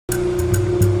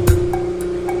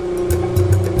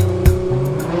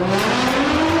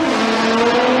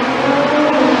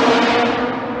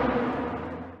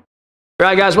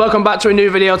Right guys, welcome back to a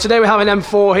new video. Today we have an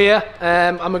M4 here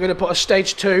and we're going to put a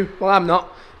stage 2, well I'm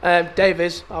not, Dave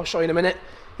is, I'll show you in a minute.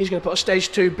 He's going to put a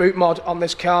stage 2 boot mod on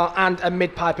this car and a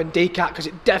mid-pipe and decat because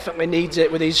it definitely needs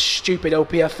it with these stupid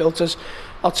OPF filters.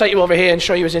 I'll take you over here and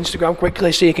show you his Instagram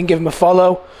quickly so you can give him a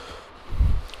follow.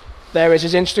 There is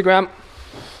his Instagram.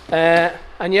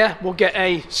 And yeah, we'll get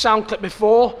a sound clip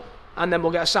before and then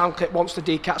we'll get a sound clip once the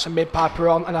decats and mid-pipe are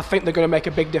on, and I think they're going to make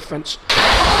a big difference.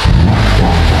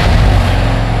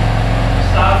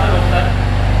 Started up then.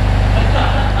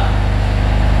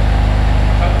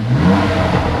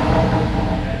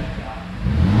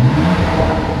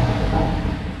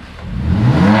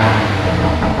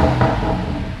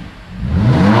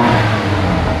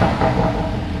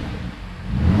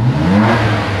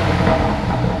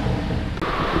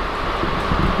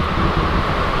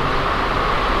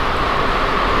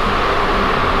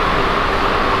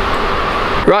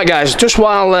 Right guys, just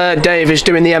while Dave is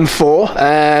doing the M4,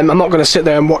 I'm not going to sit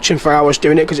there and watch him for hours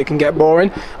doing it because it can get boring.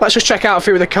 Let's just check out a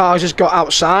few of the cars he's got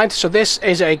outside. So this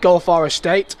is a Golf R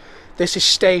Estate. This is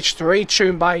stage 3,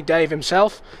 tuned by Dave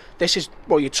himself. This is,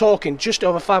 well, you're talking just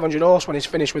over 500 horse when he's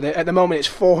finished with it. At the moment it's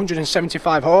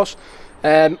 475 horse.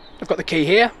 I've got the key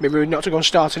here. It'd be rude not to go and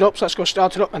start it up, so let's go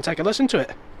start it up and take a listen to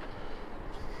it.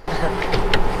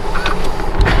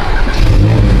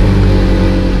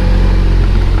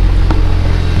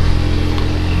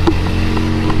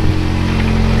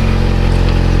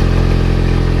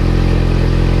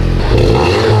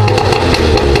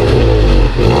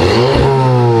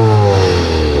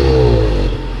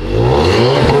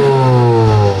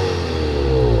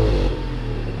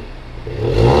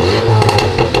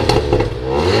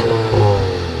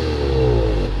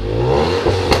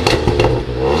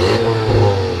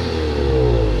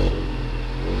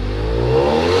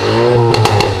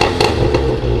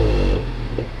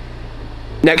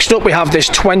 Next up we have this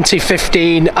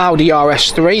 2015 Audi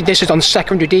RS3. This is on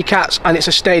secondary decats and it's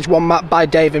a stage 1 map by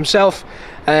Dave himself,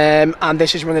 and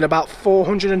this is running about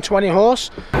 420 horse.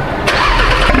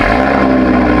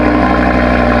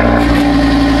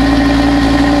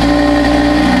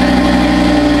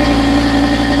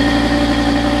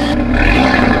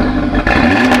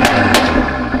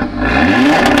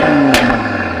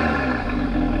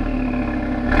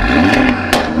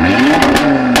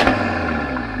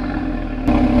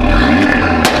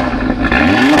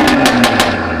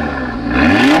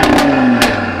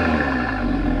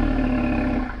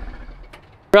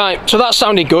 Right, so that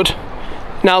sounded good.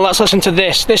 Now let's listen to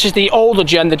this. This is the older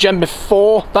gen, the gen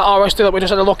before that RS2 that we just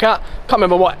had a look at. Can't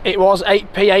remember what it was,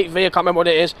 8P, 8V, I can't remember what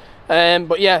it is.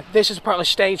 But yeah, this is apparently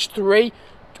stage 3,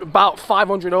 about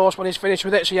 500 horse when he's finished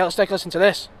with it. So yeah, let's take a listen to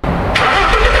this.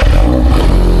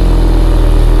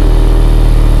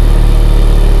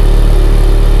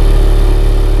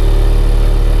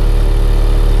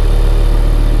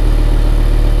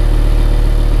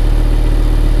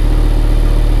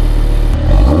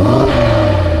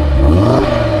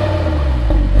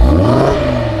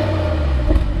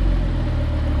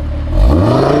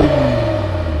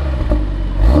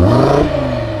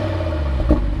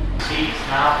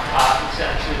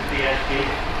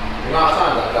 The amount of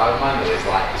times I drive manual is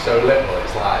like so little,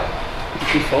 it's like...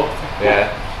 She's fucked.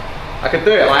 Yeah. I could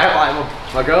do it,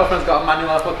 like my girlfriend's got a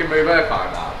manual, I fucking move her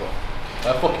car now, but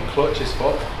her fucking clutch is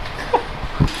fucked.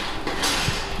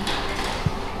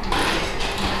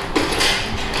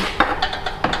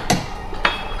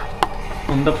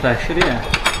 Under pressure,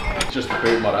 yeah. It's just a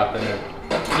boot mod app, isn't it?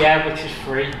 Yeah, which is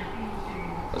free.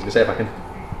 I was gonna say if I can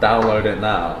download it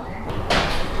now.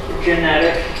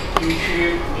 Generic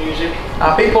YouTube music.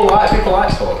 People like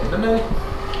talking, don't they?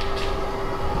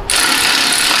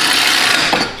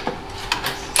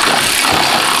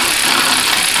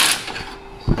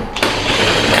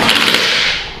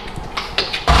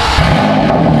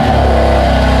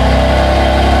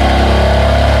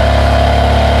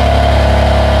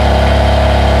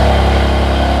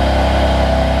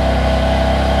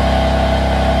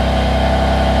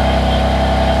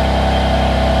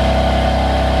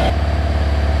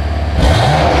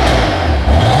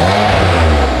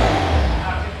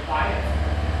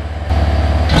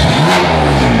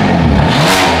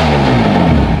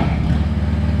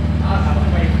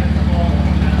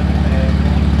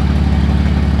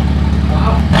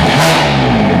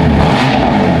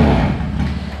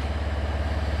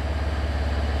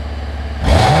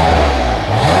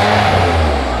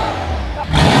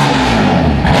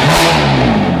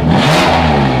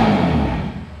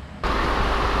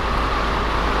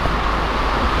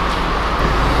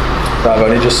 I've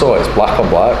only just saw it, it's black on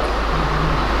black.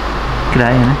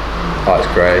 Grey, isn't it? Oh, it's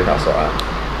grey, that's alright.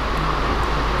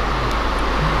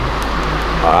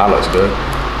 that looks good.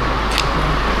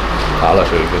 That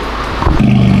looks really good.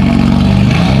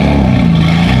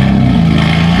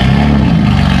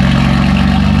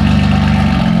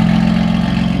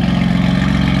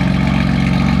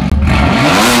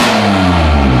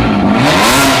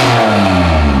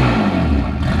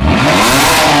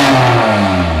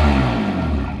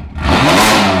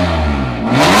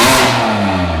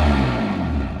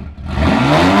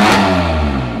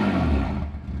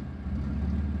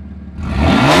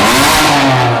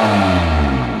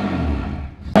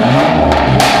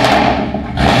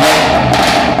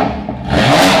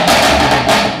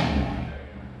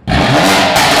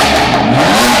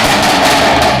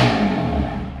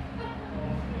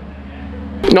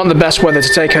 Not the best weather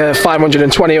to take a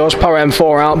 520 horsepower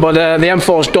M4 out, but the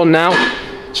M4's done now,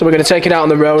 so we're going to take it out on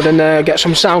the road and get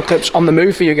some sound clips on the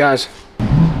move for you guys.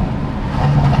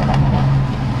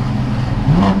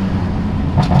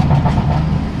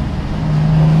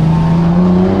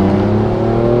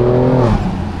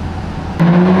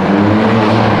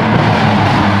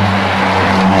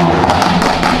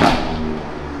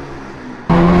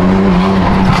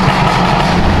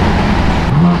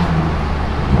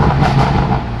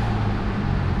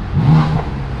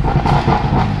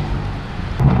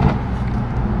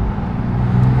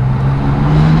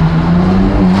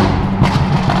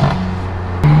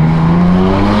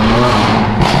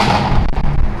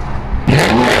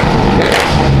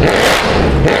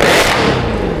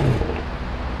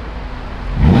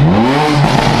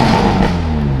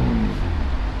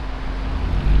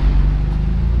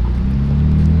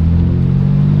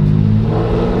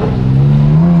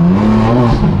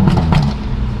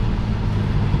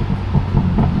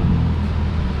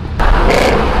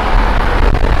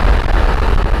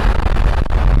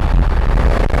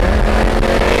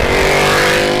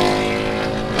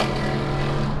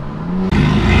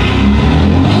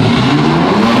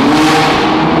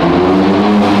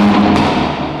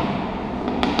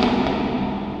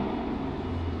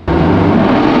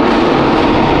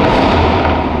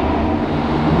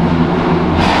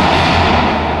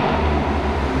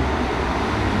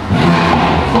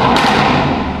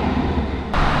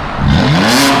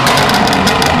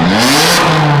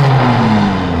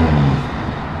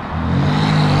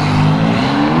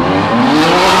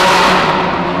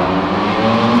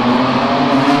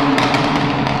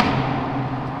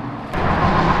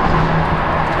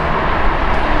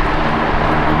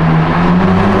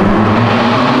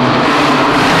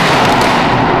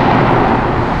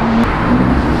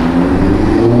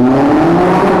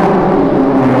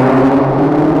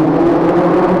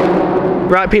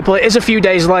 Right people, it is a few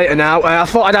days later now. I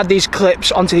thought I'd add these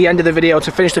clips onto the end of the video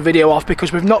to finish the video off,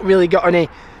 because we've not really got any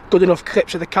good enough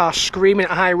clips of the car screaming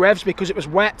at high revs because it was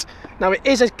wet. Now it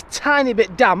is a tiny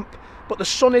bit damp, but the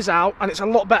sun is out and it's a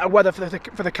lot better weather for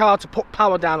the car to put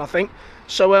power down, I think.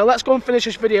 So let's go and finish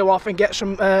this video off and get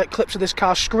some clips of this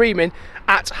car screaming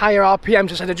at higher RPMs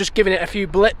instead of just giving it a few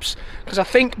blips, because I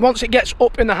think once it gets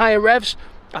up in the higher revs,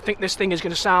 I think this thing is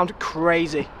going to sound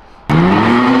crazy.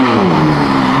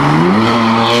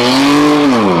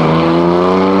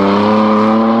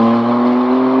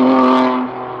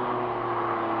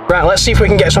 Right, let's see if we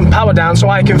can get some power down so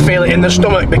I can feel it in the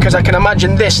stomach, because I can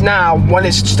imagine this now, when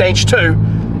it's stage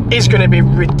 2, is going to be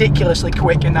ridiculously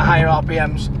quick in the higher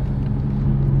RPMs.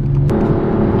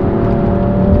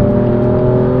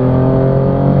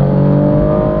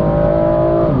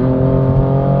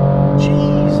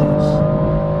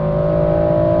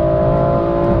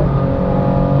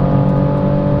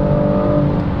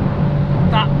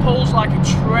 Like a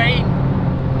train.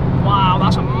 Wow,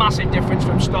 that's a massive difference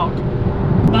from stock.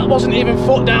 That wasn't even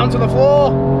foot down to the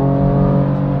floor.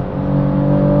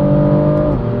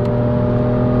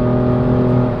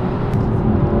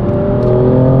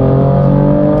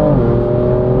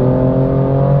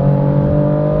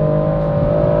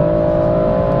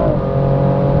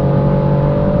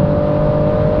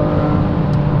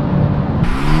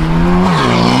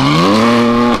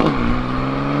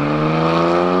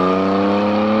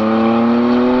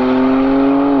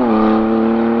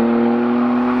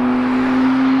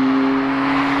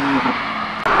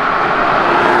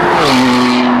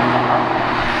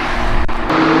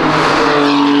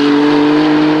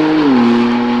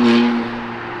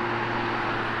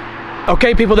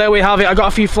 Okay people, there we have it. I got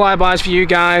a few flybys for you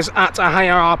guys at a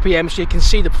higher RPM so you can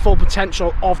see the full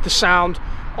potential of the sound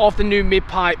of the new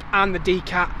mid-pipe and the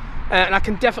DCAT. And I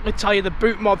can definitely tell you the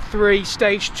BootMod 3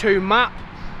 Stage 2 map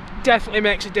definitely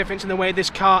makes a difference in the way this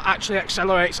car actually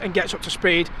accelerates and gets up to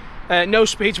speed. No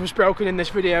speeds was broken in this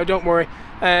video, don't worry.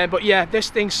 But yeah, this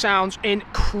thing sounds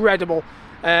incredible.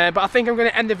 But I think I'm going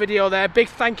to end the video there. Big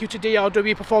thank you to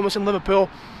DRW Performance in Liverpool.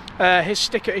 His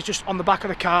sticker is just on the back of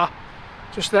the car,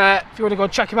 just there. If you want to go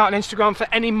and check him out on Instagram for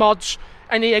any mods,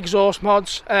 any exhaust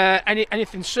mods,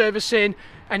 anything servicing,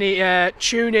 any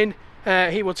tuning,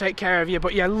 he will take care of you.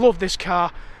 But yeah, love this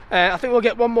car. I think we'll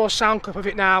get one more sound clip of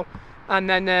it now, and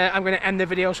then I'm going to end the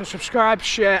video. So subscribe,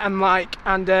 share and like,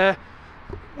 and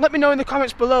let me know in the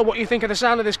comments below what you think of the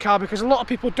sound of this car, because a lot of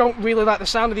people don't really like the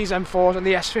sound of these M4s and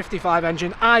the S55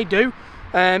 engine. I do,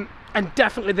 and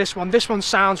definitely this one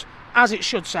sounds as it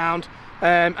should sound,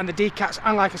 and the decats,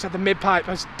 and like I said, the mid-pipe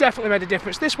has definitely made a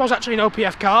difference. This was actually an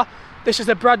OPF car. This is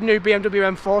the brand new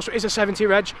BMW M4, so it is a 70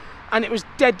 reg, and it was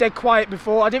dead quiet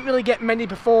before. I didn't really get many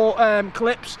before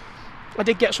clips. I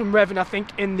did get some revving, I think,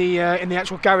 in the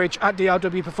actual garage at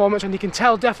DRW Performance, and you can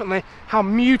tell definitely how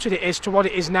muted it is to what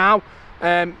it is now.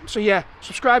 So yeah,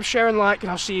 subscribe, share and like,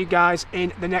 and I'll see you guys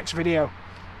in the next video.